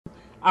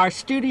our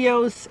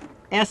studios,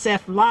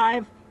 SF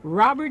Live,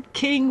 Robert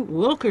King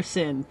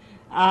Wilkerson.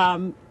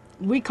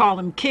 We call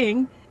him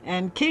King,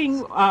 and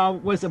King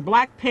was a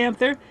Black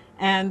Panther,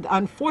 and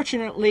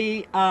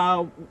unfortunately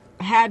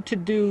had to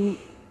do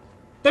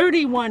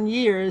 31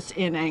 years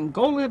in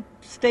Angola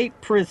State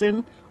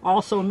Prison,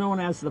 also known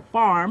as the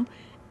Farm,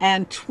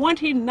 and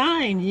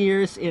 29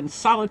 years in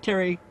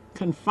solitary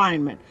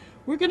confinement.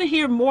 We're going to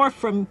hear more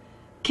from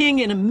King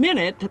in a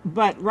minute,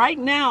 but right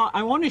now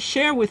I want to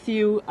share with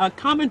you a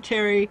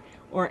commentary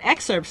or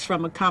excerpts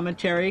from a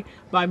commentary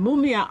by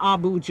Mumia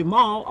Abu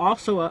Jamal,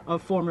 also a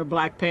former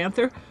Black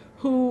Panther,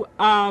 who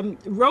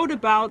wrote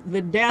about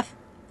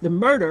the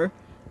murder,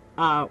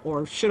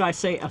 or should I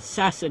say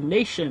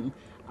assassination,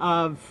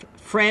 of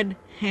Fred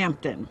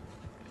Hampton.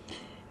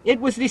 It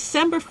was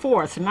December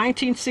 4th,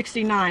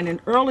 1969, an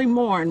early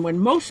morn when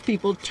most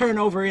people turn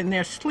over in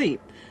their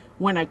sleep,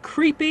 when a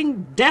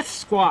creeping death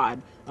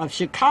squad of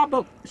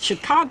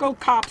Chicago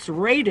cops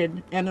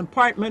raided an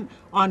apartment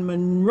on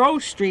Monroe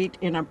Street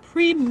in a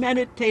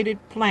premeditated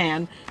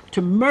plan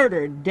to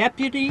murder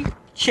Deputy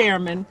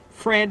Chairman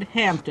Fred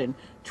Hampton,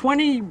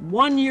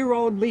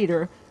 21-year-old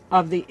leader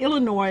of the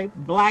Illinois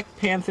Black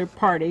Panther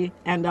Party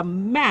and a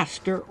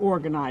master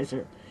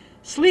organizer.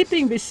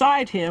 Sleeping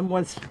beside him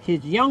was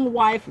his young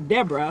wife,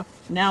 Deborah,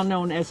 now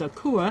known as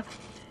Akua,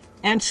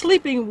 and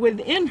sleeping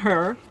within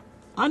her,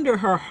 under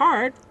her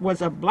heart, was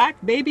a black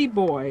baby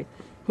boy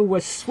who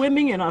was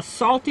swimming in a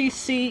salty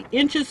sea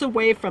inches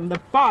away from the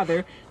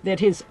father that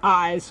his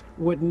eyes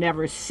would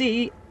never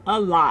see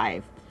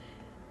alive,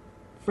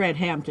 Fred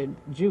Hampton,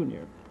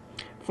 Jr.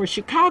 For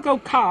Chicago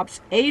cops,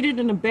 aided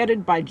and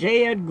abetted by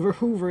J. Edgar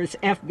Hoover's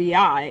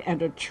FBI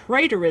and a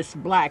traitorous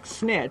black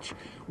snitch,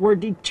 were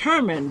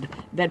determined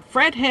that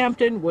Fred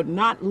Hampton would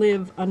not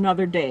live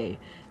another day.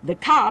 The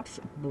cops,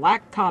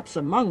 black cops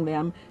among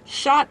them,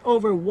 shot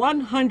over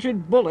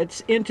 100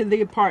 bullets into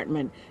the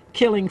apartment,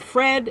 killing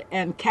Fred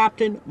and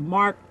Captain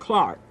Mark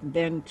Clark,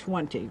 then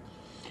 20,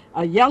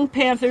 a young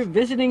Panther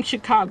visiting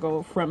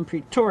Chicago from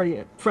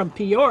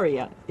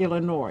Peoria,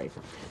 Illinois.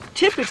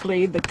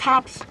 Typically, the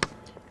cops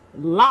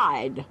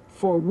lied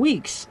for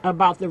weeks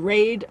about the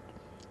raid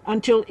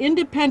until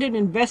independent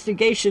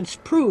investigations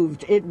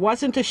proved it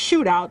wasn't a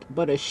shootout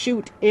but a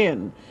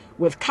shoot-in,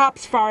 with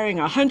cops firing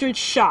 100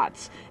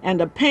 shots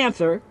and a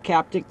Panther,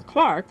 Captain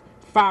Clark,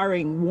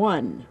 firing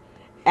one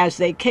as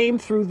they came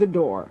through the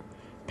door.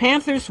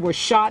 Panthers were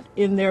shot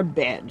in their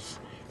beds.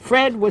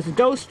 Fred was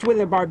dosed with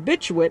a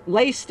barbiturate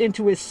laced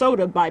into his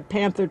soda by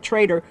Panther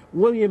traitor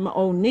William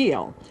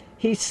O'Neill.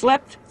 He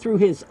slept through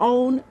his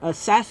own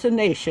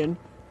assassination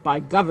by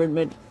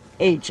government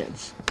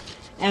agents.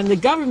 And the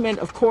government,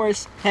 of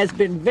course, has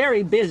been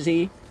very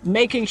busy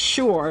making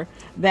sure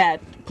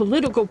that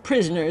political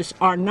prisoners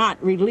are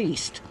not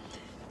released.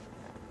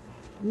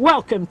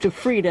 Welcome to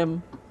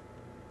freedom,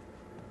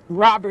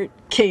 Robert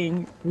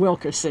King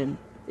Wilkerson.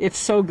 It's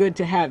so good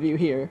to have you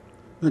here.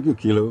 Thank you,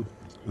 Kilo.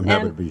 I'm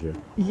happy to be here.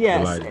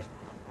 Yes. Delighted.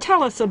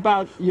 Tell us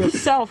about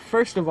yourself,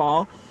 first of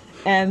all,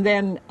 and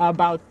then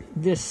about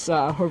this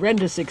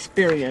horrendous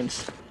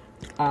experience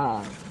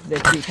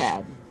that you've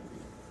had.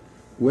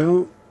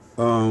 Well,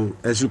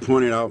 as you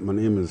pointed out, my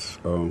name is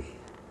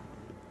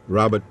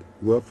Robert,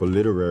 well, for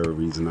literary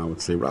reason, I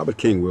would say Robert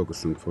King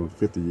Wilkerson. For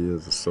 50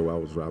 years or so, I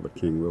was Robert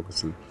King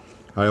Wilkerson.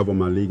 However,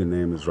 my legal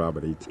name is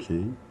Robert H.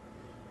 King.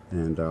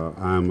 And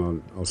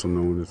I'm also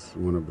known as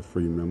one of the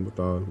free members,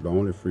 the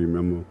only free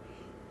member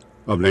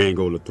of the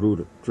Angola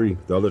Three.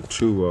 The other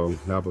two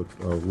have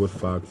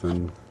Woodfox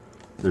and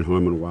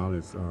Herman,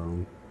 Wallace.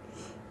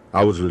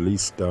 I was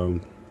released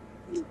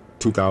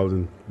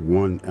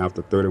 2001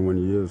 after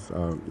 31 years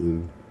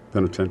in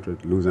penitentiary,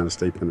 Louisiana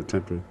State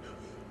Penitentiary.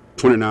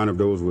 29 of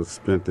those were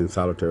spent in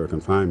solitary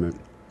confinement.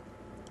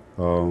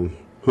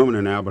 Herman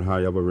and Albert,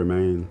 however,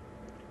 remain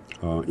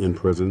in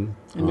prison.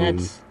 And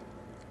that's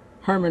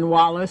Herman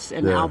Wallace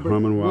and Albert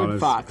Herman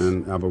Wallace Woodfox.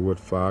 and Albert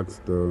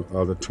Woodfox. The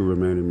other two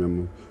remaining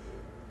members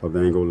of the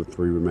Angola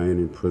Three remain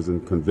in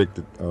prison,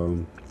 convicted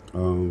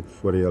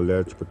for their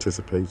alleged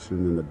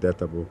participation in the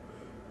death of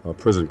a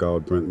prison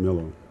guard, Brent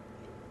Miller.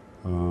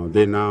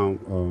 They now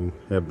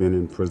have been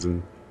in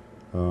prison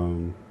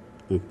and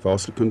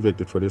falsely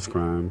convicted for this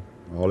crime.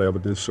 All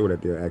evidence show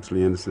that they're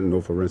actually innocent.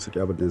 No forensic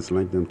evidence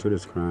linked them to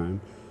this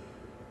crime.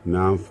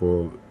 Now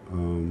for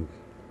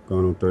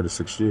going on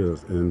 36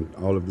 years, and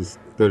all of these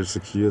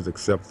 36 years,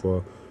 except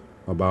for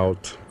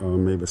about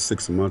maybe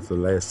 6 months, the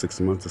last 6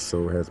 months or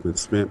so, has been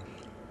spent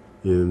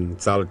in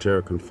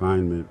solitary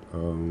confinement.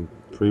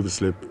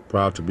 Previously,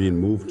 prior to being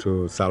moved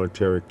to a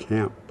solitary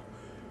camp,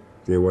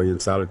 they were in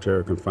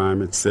solitary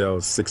confinement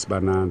cells 6 by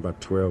 9 by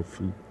 12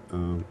 feet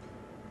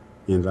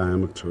in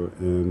diameter,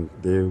 and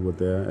they were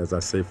there, as I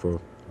say,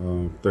 for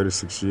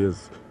 36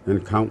 years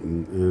and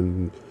counting.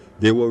 And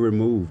they were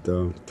removed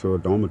to a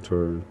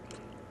dormitory,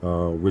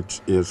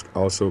 which is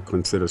also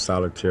considered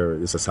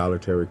solitary. It's a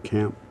solitary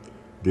camp.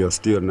 They are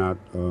still not,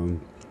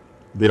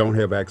 they don't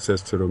have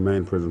access to the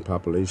main prison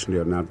population. They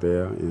are not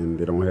there, and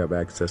they don't have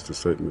access to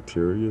certain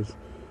materials.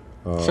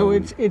 So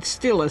it's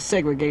still a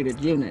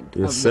segregated unit It's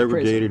of the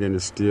segregated prison. and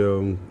it's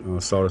still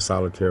sort of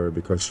solitary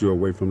because you're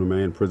away from the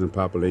main prison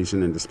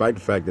population. And despite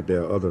the fact that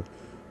there are other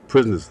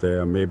prisoners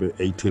there, maybe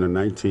 18 or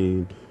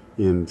 19,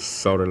 in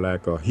sort of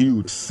like a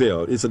huge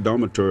cell. It's a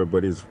dormitory,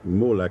 but it's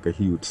more like a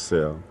huge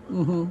cell.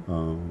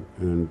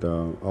 And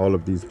all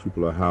of these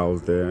people are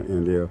housed there,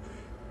 and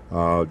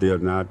they're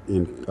not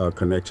in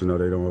connection, or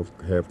they don't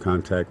have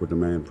contact with the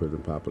main prison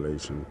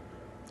population.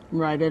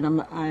 Right,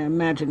 and I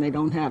imagine they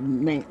don't have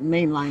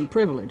mainline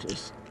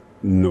privileges.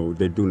 No,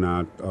 they do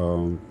not.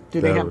 Do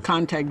they have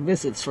contact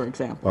visits, for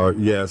example?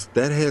 Yes,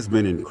 that has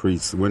been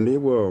increased. When they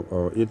were,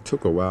 it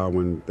took a while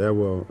when there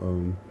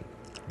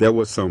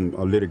was some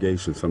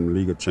litigation, some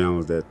legal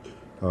challenge that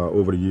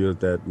over the years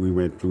that we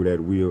went through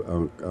that we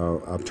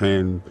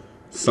obtained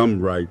some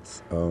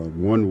rights.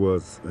 One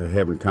was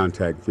having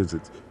contact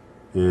visits,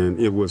 and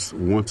it was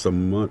once a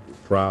month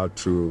prior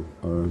to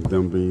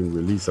them being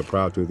released, or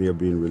prior to their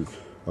being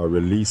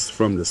released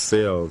from the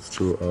cells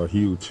to a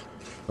huge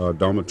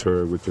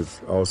dormitory, which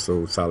is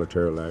also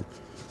solitary-like.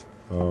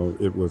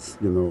 It was,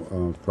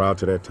 prior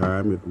to that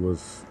time, it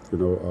was,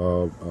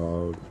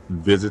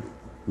 visit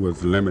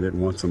was limited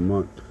once a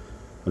month.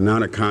 But now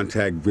the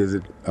contact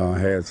visit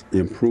has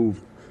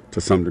improved to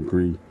some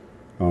degree,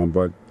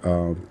 but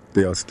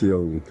they are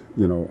still,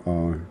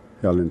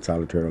 held in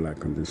solitary-like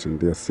condition.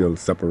 They are still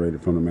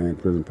separated from the main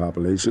prison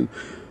population,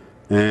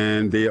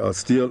 and they are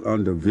still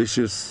under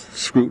vicious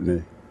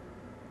scrutiny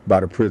by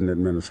the prison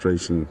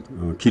administration.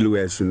 Kilo,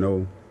 as you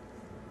know,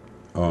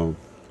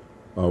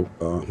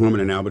 Herman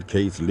and Albert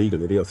case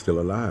legally, they are still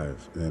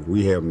alive. And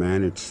we have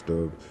managed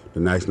the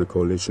National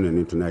Coalition and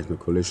International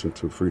Coalition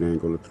to free the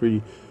Angola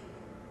Three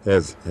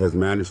has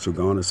managed to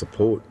garner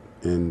support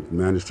and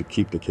managed to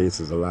keep the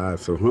cases alive.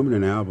 So Herman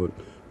and Albert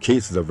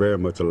cases are very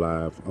much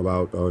alive.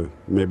 About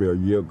maybe a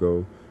year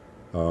ago,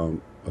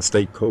 a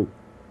state court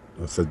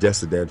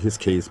suggested that his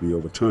case be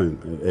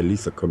overturned, at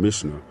least a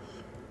commissioner.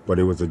 But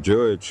it was a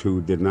judge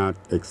who did not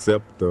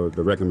accept the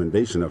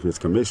recommendation of his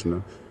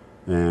commissioner,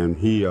 and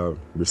he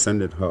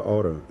rescinded her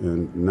order,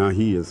 and now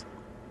he is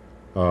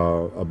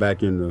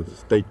back in the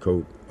state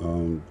court.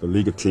 The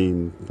legal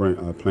team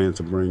plans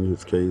to bring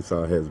his case,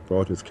 has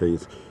brought his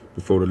case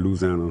before the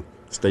Louisiana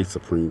State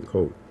Supreme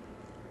Court,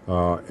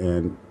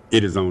 and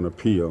it is on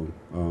appeal.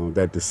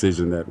 That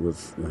decision that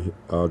was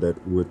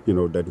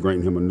that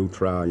granted him a new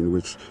trial, in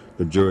which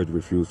the judge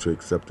refused to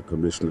accept the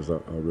commissioner's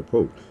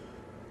report.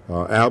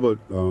 Albert,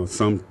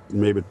 some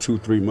maybe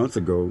 2-3 months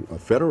ago, a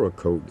federal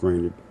court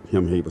granted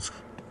him habeas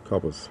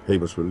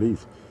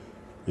relief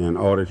and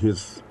ordered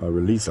his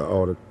release, or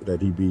ordered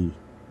that he be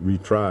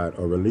retried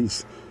or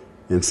released.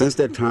 And since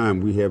that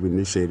time, we have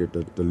initiated,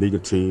 the legal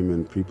team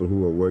and people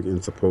who are working,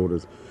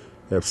 supporters,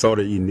 have sort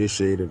of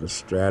initiated a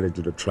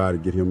strategy to try to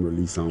get him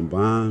released on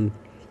bond.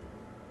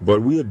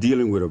 But we are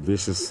dealing with a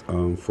vicious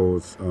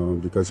force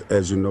because,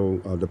 as you know,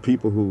 the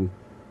people who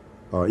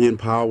are in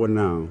power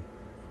now,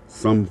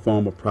 some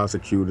former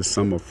prosecutors,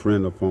 some are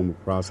friend of former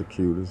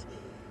prosecutors,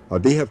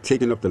 they have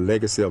taken up the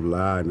legacy of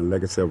lie and the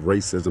legacy of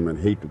racism and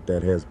hatred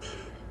that has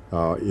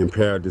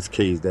impaired this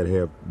case, that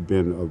have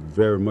been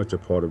very much a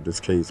part of this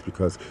case.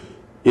 Because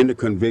in the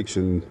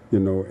conviction,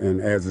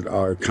 and as it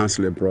are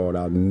constantly brought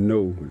out,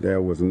 no,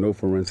 there was no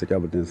forensic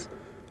evidence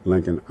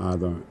linking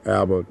either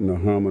Albert nor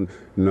Herman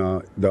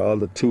nor the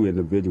other two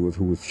individuals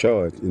who was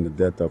charged in the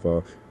death of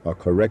a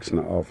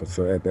correctional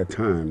officer at that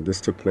time.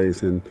 This took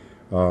place in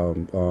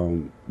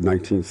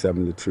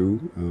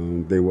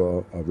 1972. They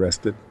were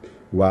arrested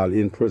while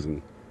in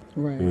prison.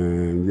 Right.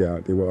 And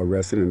they were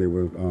arrested and they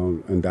were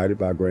indicted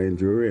by a grand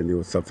jury, and they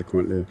were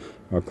subsequently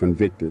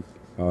convicted,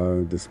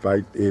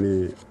 despite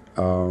any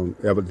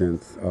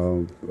evidence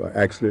of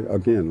actually,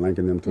 again,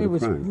 linking them to the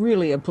crime. It was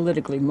really a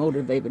politically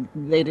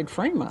motivated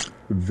frame-up.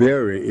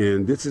 Very,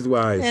 and this is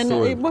why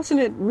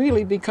wasn't it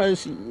really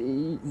because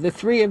the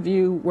three of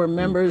you were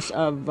members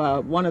of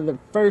one of the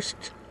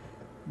first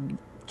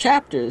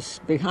chapters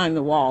behind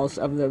the walls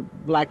of the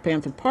Black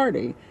Panther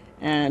Party,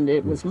 and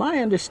it was my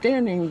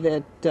understanding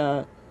that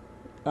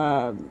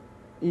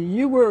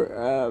you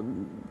were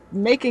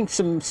making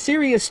some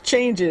serious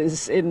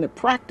changes in the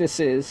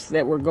practices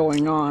that were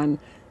going on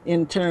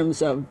in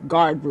terms of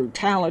guard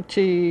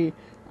brutality,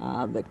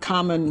 the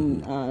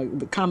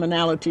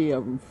commonality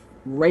of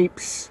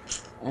rapes,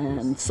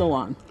 and so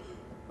on.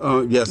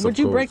 Yes, Would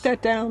you break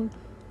that down?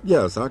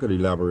 Yes, I could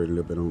elaborate a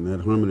little bit on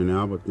that. Herman and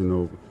Albert,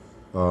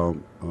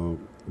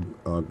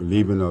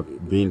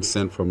 being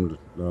sent from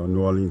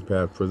New Orleans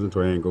Parish Prison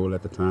to Angola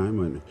at the time,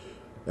 and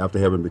after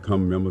having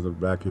become members of the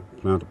Black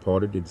Panther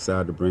Party, they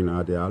decided to bring the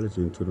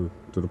ideology into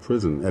the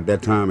prison. At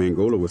that time,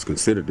 Angola was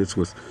considered, this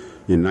was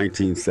in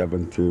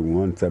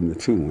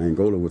 1971-72,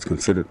 Angola was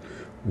considered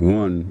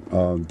one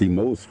of the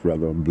most,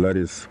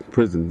 bloodiest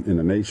prison in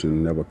the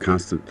nation. There were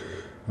constant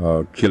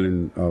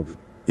killing of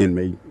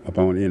inmate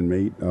upon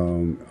inmate.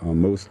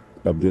 Most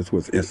of this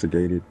was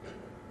instigated,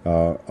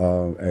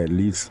 at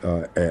least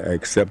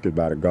accepted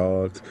by the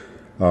guards.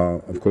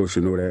 Of course,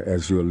 that,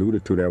 as you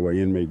alluded to, there were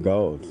inmate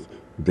guards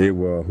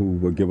who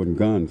were given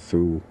guns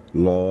to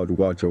lord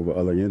watch over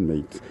other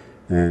inmates.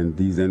 And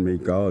these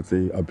inmate guards,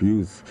 they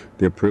abused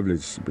their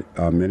privilege.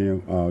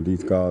 Many of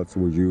these guards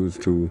were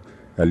used to,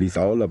 at least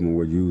all of them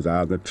were used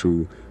either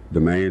to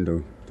demand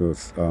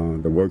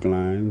the work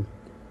line,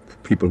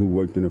 people who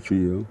worked in the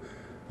field.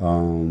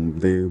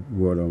 They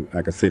were,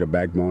 like I say, the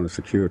backbone of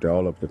security.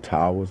 All of the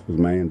towers was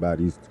manned by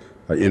these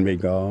inmate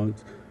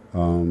guards.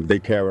 They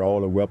carried all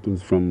the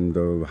weapons from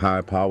the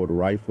high-powered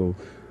rifle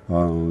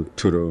to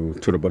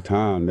the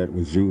baton that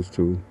was used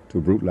to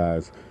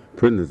brutalize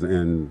prisoners.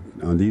 And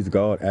these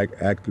guards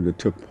actually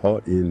took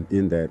part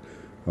in that.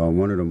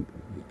 One of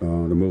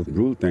the most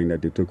brutal thing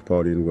that they took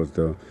part in was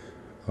the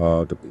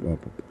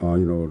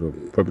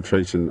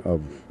perpetration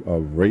of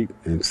rape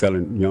and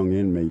selling young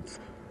inmates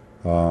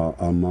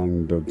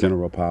among the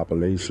general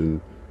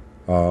population.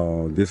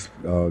 This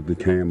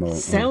became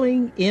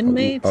selling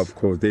inmates. Of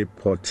course, they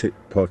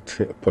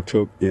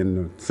partook in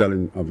the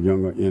selling of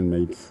younger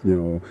inmates,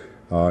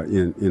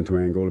 into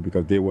Angola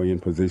because they were in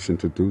position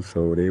to do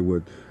so. They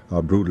would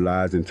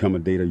brutalize,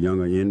 intimidate a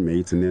younger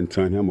inmates, and then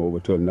turn him over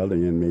to another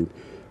inmate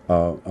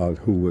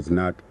who was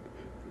could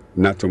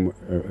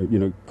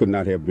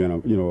not have been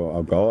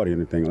a guard or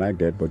anything like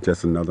that, but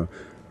just another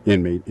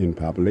inmate in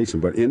population.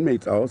 But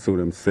inmates also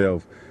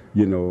themselves,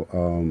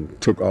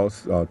 took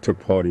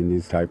part in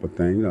these type of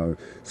things.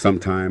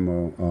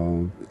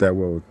 Sometime there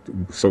were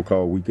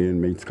so-called weaker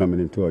inmates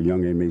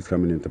young inmates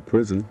coming into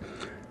prison,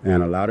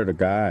 and a lot of the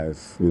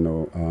guys,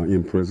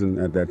 in prison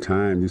at that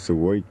time used to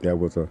work. There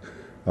was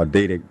a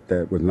day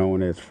that was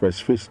known as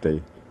Fresh Fish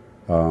Day.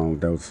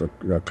 There was a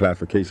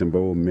classification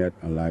board met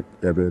like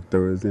every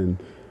Thursday, and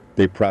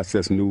they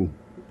processed new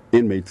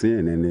inmates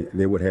in, and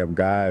they would have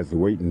guys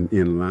waiting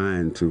in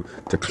line to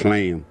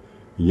claim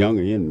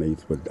younger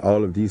inmates. But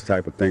all of these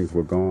type of things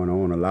were going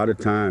on. A lot of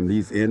time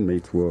these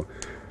inmates were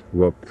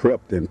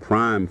prepped and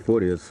primed for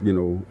this,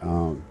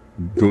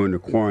 during the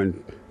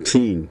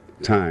quarantine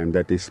time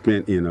that they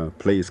spent in a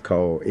place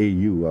called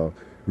AU,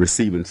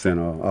 Receiving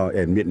Center,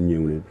 Admitting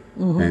Unit,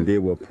 and they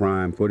were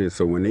primed for this.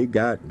 So when they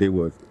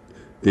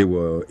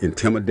were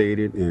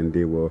intimidated, and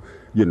they were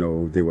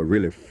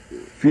really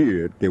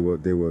feared. They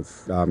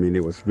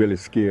was really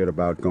scared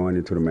about going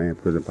into the man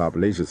prison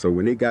population. So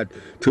when they got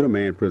to the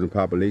man prison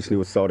population, it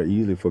was sort of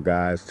easy for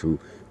guys to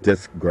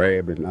just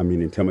grab and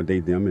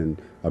intimidate them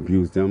and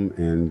abuse them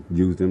and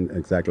use them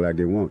exactly like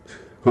they want.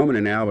 Herman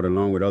and Albert,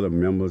 along with other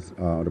members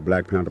of the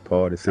Black Panther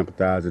Party,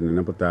 sympathizers and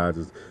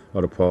empathizers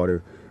of the party,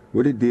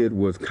 what it did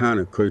was kind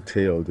of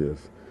curtail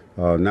this.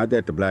 Not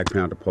that the Black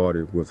Panther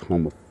Party was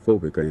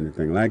homophobic or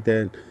anything like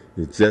that.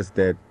 It's just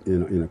that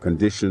in a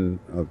condition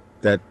of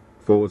that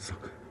force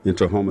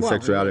into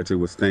homosexuality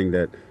was thing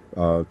that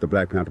the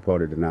Black Panther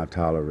Party did not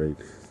tolerate.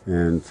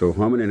 And so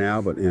Herman and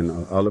Albert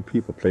and other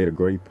people played a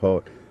great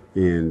part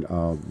in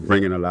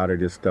bringing a lot of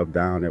this stuff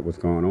down that was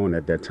going on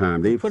at that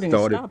time. They putting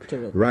started, a stop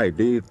to it. Right.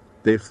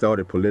 They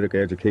started political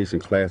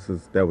education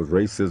classes. That was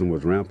racism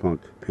was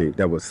rampant.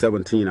 That was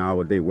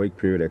 17-hour day wait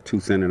period at 2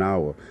 cents an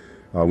hour.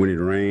 When it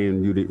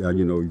rained, you did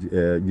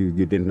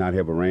not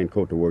have a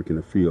raincoat to work in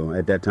the field.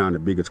 At that time, the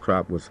biggest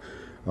crop was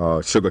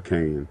sugar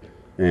cane,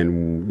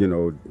 and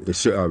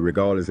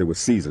regardless it was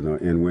seasonal.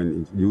 And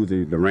when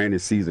usually the rainy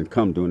season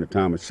come during the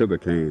time of sugar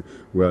cane,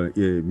 well, if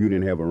you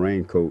didn't have a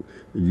raincoat,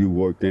 you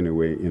worked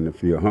anyway in the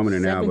field. Herman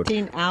and Albert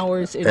 17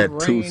 hours in at rain.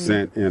 2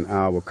 cents an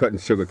hour cutting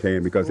sugar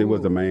cane because it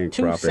was the main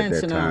crop at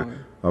that time.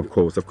 Hour. Of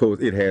course,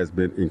 it has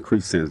been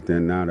increased since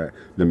then. Now that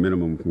the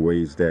minimum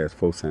wage there is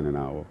 4 cents an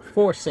hour.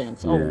 4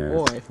 cents. Oh yes.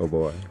 boy. Oh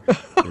boy.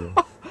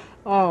 Yeah.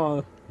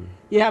 Oh,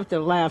 you have to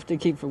laugh to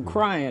keep from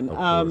crying.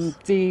 I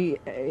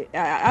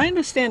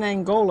understand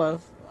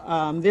Angola.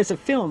 There's a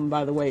film,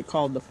 by the way,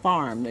 called The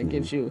Farm that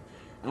gives you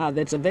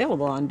that's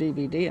available on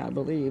DVD, I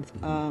believe.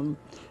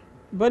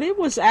 But it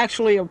was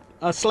actually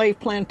a slave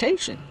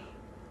plantation.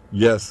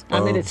 Yes. I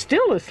mean, it's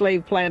still a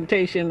slave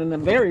plantation in a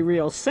very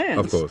real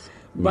sense. Of course.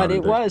 But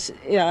it was,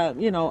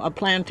 a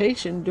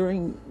plantation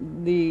during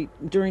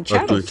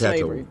chattel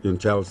slavery. In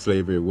chattel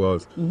slavery, it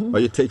was.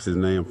 It takes its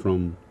name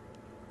from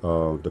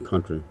the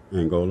country,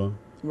 Angola.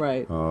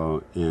 Right.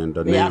 And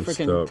the The name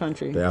African stuck,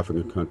 country. The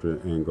African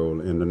country,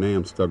 Angola. And the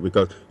name stuck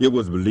because it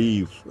was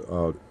believed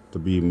to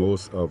be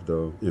most of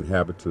the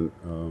inhabitants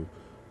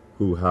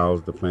who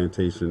housed the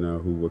plantation,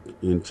 who were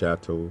in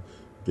chattel,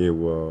 they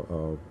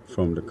were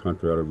from the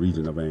country or the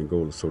region of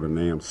Angola, so the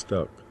name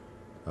stuck.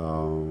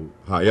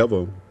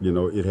 However,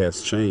 it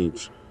has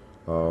changed.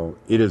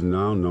 It is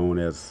now known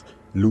as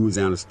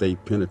Angola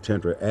State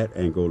Penitentiary at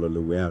Angola,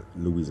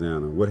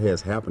 Louisiana. What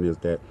has happened is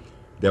that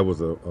there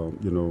was a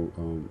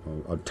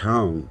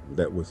town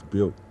that was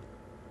built,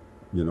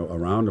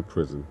 around the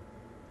prison,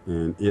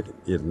 and it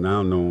is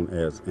now known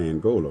as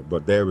Angola.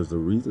 But there is a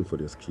reason for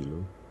this,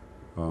 Kilo.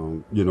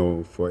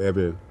 For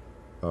every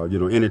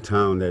any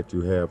town that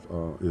you have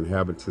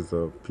inhabitants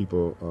of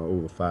people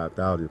over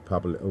 5,000,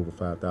 over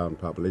 5,000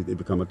 population, it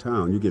become a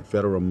town. You get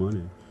federal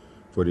money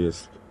for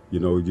this.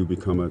 You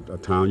become a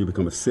town, you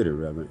become a city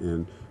rather,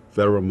 and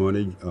federal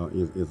money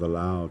is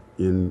allowed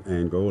in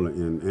Angola.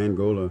 And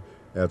Angola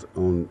as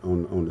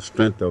on the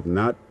strength of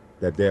not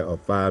that there are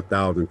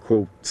 5,000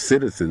 quote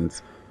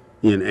citizens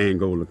in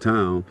Angola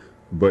town,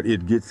 but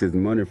it gets its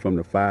money from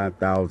the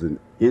 5,000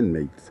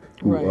 inmates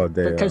who are Right,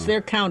 there. because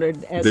they're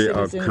counted as They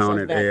are citizens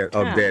counted of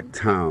of that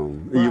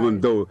town, Right. even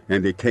though,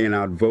 and they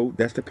cannot vote.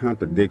 That's the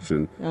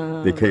contradiction.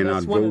 They cannot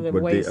That's one vote, of the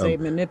but ways they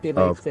manipulate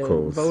of the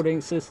course, voting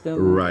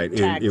system, right.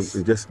 tax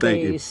And just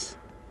think, base.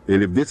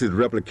 and if this is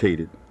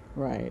replicated,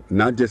 Right.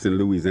 not just in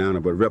Louisiana,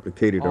 but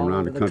replicated All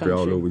around over the country,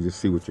 all over, just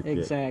see what you get.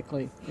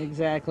 Exactly,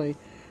 exactly.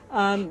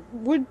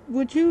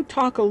 Would you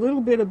talk a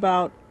little bit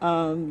about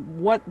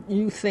what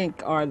you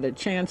think are the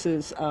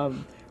chances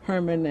of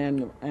Herman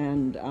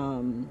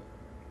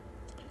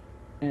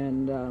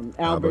and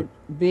Albert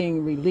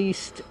being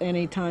released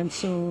anytime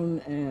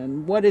soon,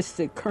 and what is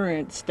the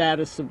current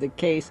status of the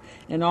case?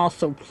 And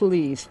also,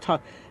 please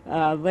talk.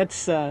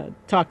 Let's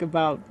talk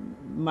about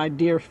my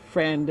dear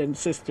friend and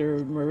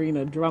sister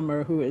Marina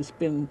Drummer, who has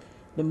been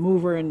the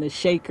mover and the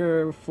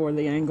shaker for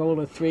the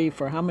Angola Three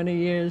for how many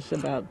years?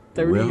 About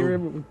 30 or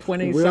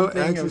 20 well,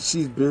 something? actually,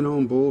 she's been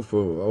on board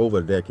for over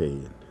a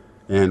decade,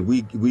 and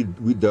we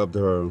dubbed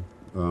her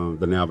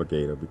the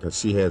Navigator because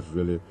she has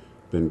really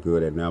been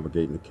good at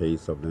navigating the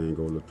case of the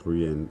Angola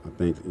Three, and I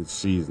think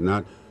she's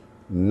not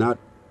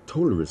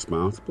totally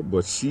responsible,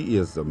 but she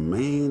is the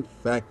main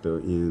factor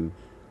in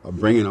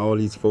bringing all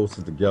these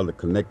forces together,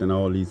 connecting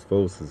all these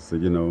forces,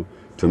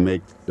 to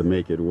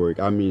make it work.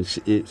 I mean,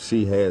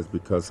 she has,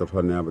 because of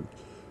her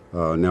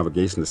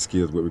navigational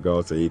skills with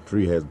regards to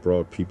A3, has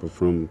brought people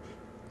from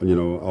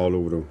all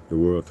over the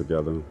world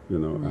together,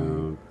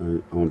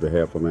 on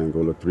behalf of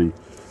Angola 3.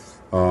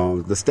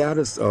 The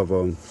status of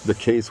the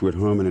case with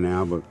Herman and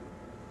Albert,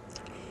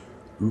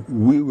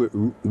 we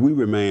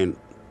remain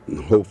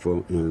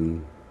hopeful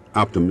and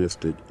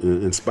optimistic,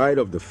 in spite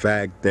of the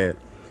fact that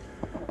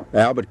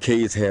Albert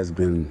case has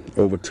been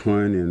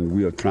overturned and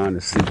we are trying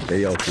to seek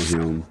bail for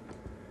him.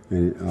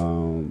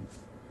 And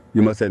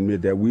you must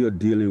admit that we are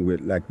dealing with,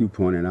 like you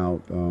pointed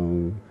out,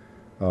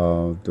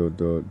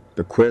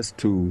 the quest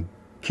to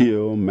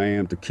kill,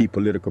 maim, to keep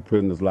political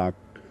prisoners locked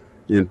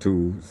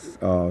into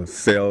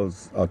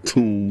cells or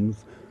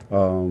tombs.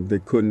 They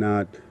could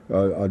not,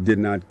 did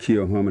not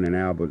kill Herman and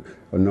Albert,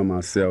 or nor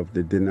myself.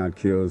 They did not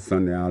kill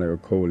Sunday Ali or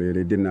Coley.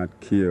 They did not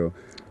kill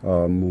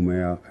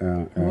Mumia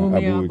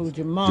Abu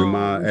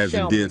Jamal, as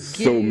it did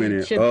so many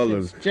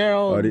others.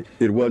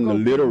 It wasn't a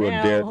literal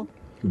death,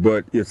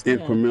 but it's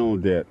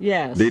incremental death.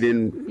 Yes. They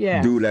didn't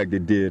do like they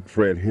did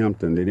Fred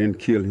Hampton. They didn't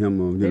kill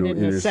him, in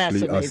his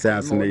sleep,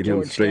 assassinate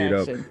him straight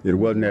up. It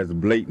wasn't as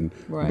blatant,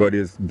 but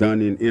it's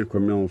done in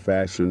incremental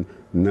fashion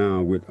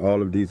now with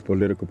all of these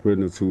political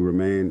prisoners who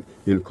remain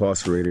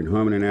incarcerated.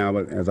 Herman and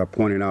Albert, as I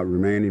pointed out,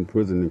 remain in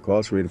prison,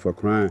 incarcerated for a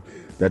crime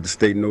that the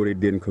state know they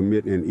didn't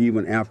commit, and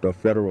even after a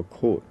federal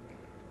court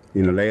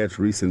in the last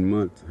recent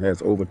month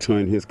has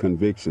overturned his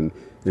conviction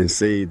and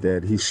said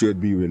that he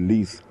should be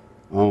released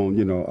on,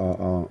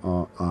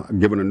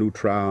 given a new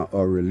trial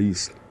or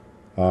released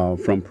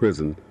from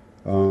prison.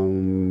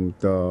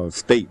 The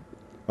state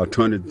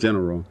attorney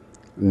general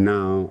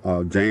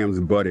now, James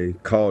Buddy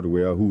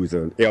Caldwell, who is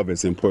an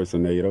Elvis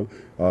impersonator,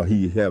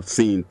 he have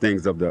seen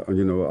things of the,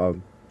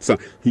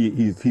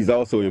 he's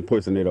also an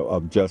impersonator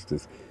of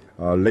justice.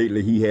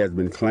 Lately, he has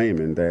been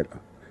claiming that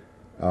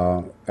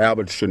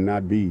Albert should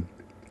not be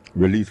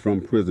released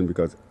from prison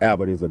because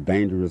Albert is a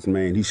dangerous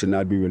man. He should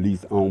not be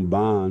released on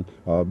bond,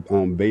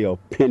 on bail,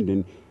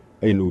 pending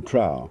a new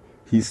trial.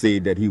 He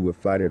said that he would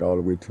fight it all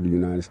the way to the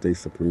United States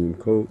Supreme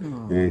Court,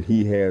 and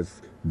he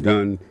has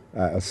done,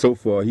 so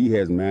far he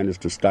has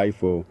managed to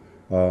stifle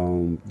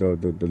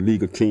the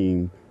legal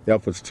team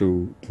efforts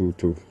to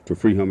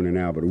free Herman and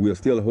Albert. We are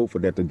still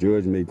hopeful that the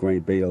judge may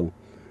grant bail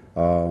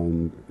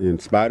in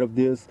spite of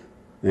this,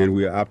 and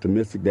we are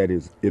optimistic that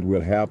it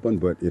will happen,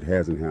 but it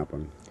hasn't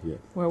happened yet.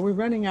 Well, we're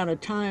running out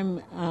of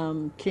time,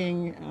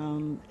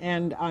 King,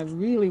 and I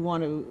really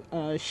want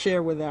to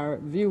share with our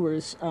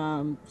viewers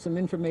some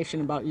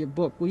information about your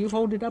book. Will you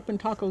hold it up and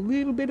talk a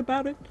little bit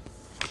about it?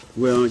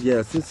 Well,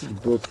 yes, this is a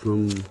book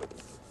from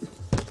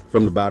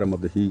the bottom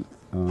of the heap.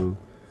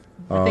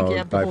 I think you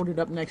have to hold it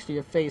up next to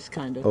your face,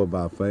 kind of. Oh,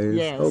 by face?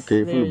 Yes.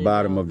 Okay, from the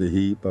bottom of the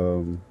heap.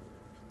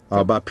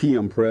 By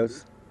PM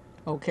Press.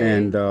 Okay.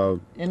 And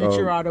it's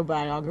your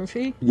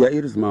autobiography? Yeah,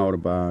 it is my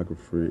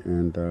autobiography,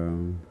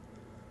 and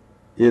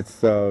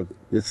it's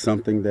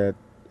something that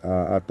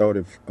I thought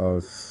if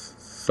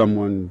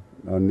someone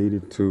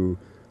needed to,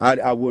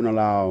 I wouldn't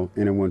allow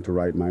anyone to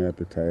write my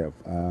epitaph.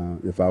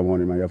 If I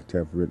wanted my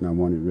epitaph written, I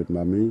wanted it written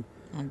by me.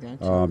 I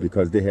got you.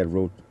 Because they had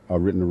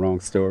written the wrong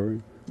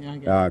story.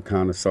 Yeah, I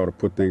kind of sort of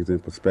put things in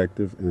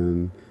perspective,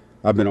 and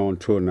I've been on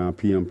tour now.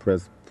 PM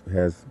Press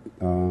has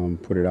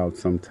put it out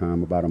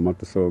sometime about a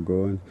month or so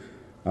ago, and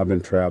I've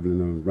been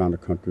traveling around the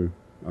country,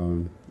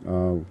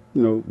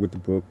 with the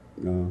book.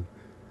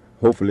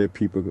 Hopefully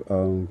people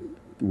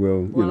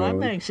will, Well,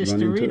 I'm anxious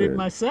to read it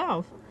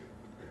myself.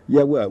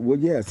 Yeah, well,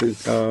 yes,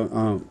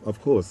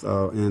 of course,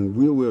 and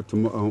we will.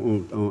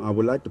 I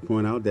would like to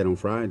point out that on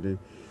Friday,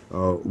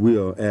 we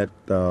are at.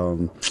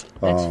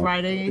 That's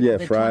Friday, Yeah,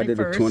 the Friday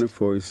the 21st.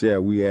 21st. Yeah,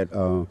 we at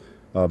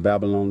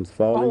Babylon's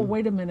Falling. Oh,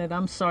 wait a minute.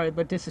 I'm sorry,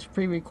 but this is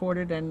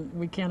pre-recorded and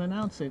we can't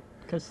announce it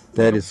because.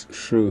 That is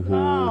true,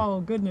 huh?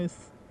 Oh goodness.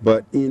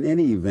 But in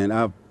any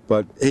event,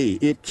 but hey,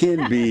 it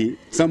can be,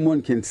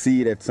 someone can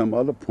see it at some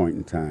other point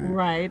in time.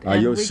 Right.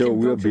 And Your we show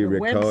can go will to be the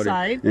recorded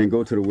website. and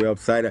go to the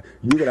website.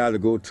 You could either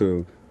go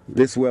to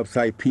this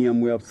website,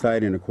 PM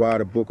website, and acquire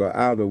the book, or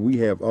either we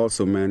have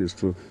also managed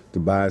to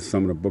buy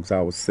some of the books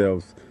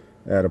ourselves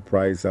at a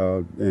price,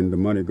 and the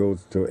money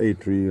goes to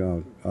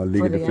A3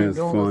 Legal Defense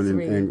Angola Fund,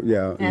 Three.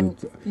 and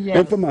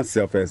yes. for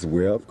myself as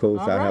well. Of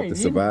course, All I right. have to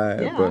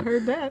survive. Yeah, but, I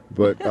heard that.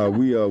 But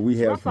we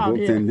have rough some out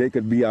books, here. and they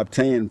could be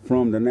obtained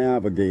from the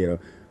Navigator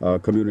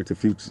Community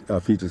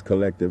Features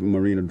Collective,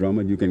 Marina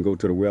Drummer. You can go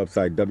to the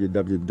website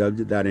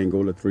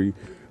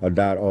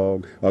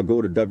www.angola3.org, or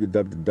go to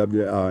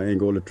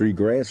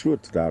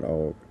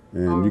www.angola3grassroots.org.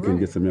 And All you can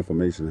right. get some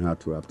information on how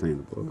to obtain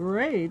the book.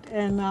 Great.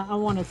 And I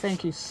want to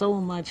thank you so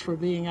much for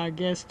being our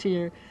guest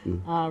here,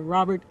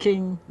 Robert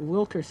King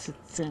Wilkerson.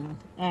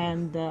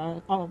 And,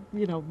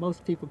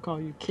 most people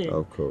call you King.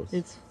 Of course.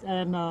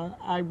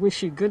 I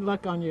wish you good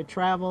luck on your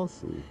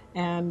travels.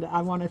 And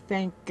I want to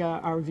thank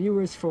our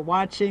viewers for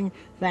watching.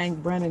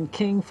 Thank Brennan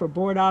King for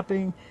board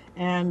opping.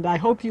 And I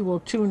hope you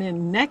will tune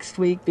in next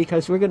week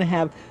because we're going to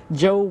have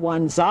Joe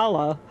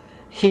Wanzala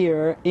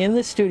here in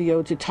the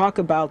studio to talk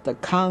about the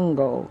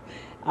Congo.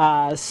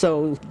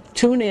 So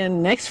tune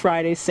in next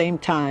Friday, same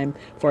time,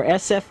 for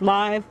SF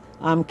Live.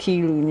 I'm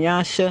Kilu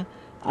Nyasha.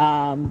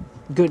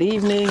 Good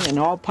evening and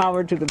all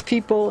power to the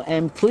people.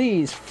 And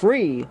please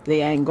free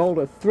the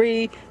Angola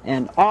Three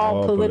and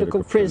all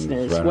political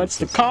prisoners. Right. What's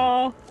the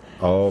call?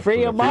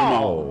 Free them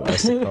all.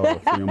 That's the call.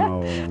 Free them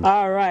all.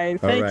 All right.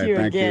 Thank you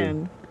Thank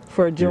again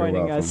for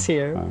joining welcome. us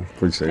here. I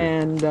appreciate it.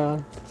 And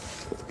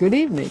good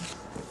evening.